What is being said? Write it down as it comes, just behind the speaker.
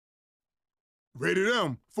Rated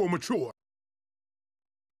M for mature.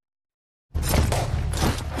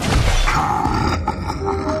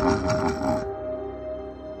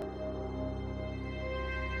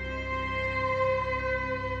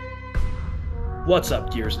 What's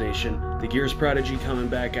up, Gears Nation? The Gears Prodigy coming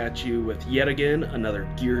back at you with yet again another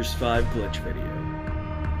Gears 5 glitch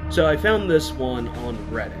video. So I found this one on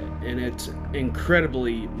Reddit, and it's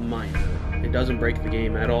incredibly minor. It doesn't break the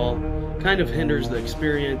game at all, kind of hinders the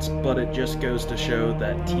experience, but it just goes to show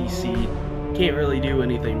that TC can't really do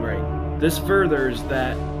anything right. This furthers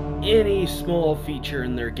that any small feature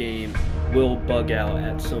in their game will bug out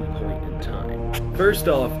at some point in time. First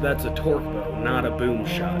off, that's a torque bow, not a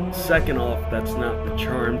Boomshot. Second off, that's not the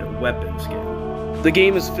charmed weapon skin. The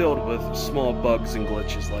game is filled with small bugs and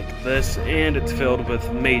glitches like this, and it's filled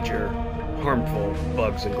with major, harmful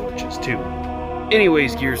bugs and glitches too.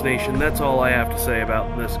 Anyways, Gears Nation, that's all I have to say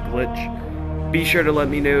about this glitch. Be sure to let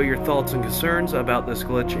me know your thoughts and concerns about this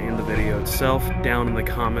glitch and the video itself down in the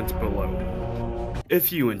comments below.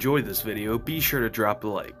 If you enjoyed this video, be sure to drop a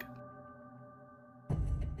like.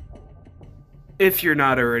 If you're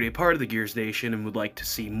not already part of the Gears Nation and would like to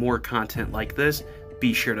see more content like this,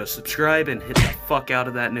 be sure to subscribe and hit the fuck out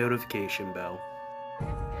of that notification bell.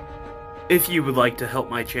 If you would like to help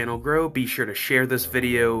my channel grow, be sure to share this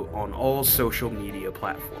video on all social media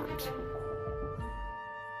platforms.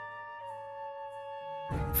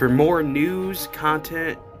 For more news,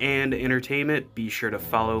 content, and entertainment, be sure to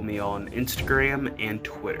follow me on Instagram and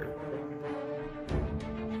Twitter.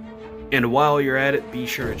 And while you're at it, be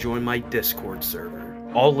sure to join my Discord server.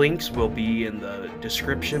 All links will be in the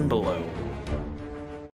description below.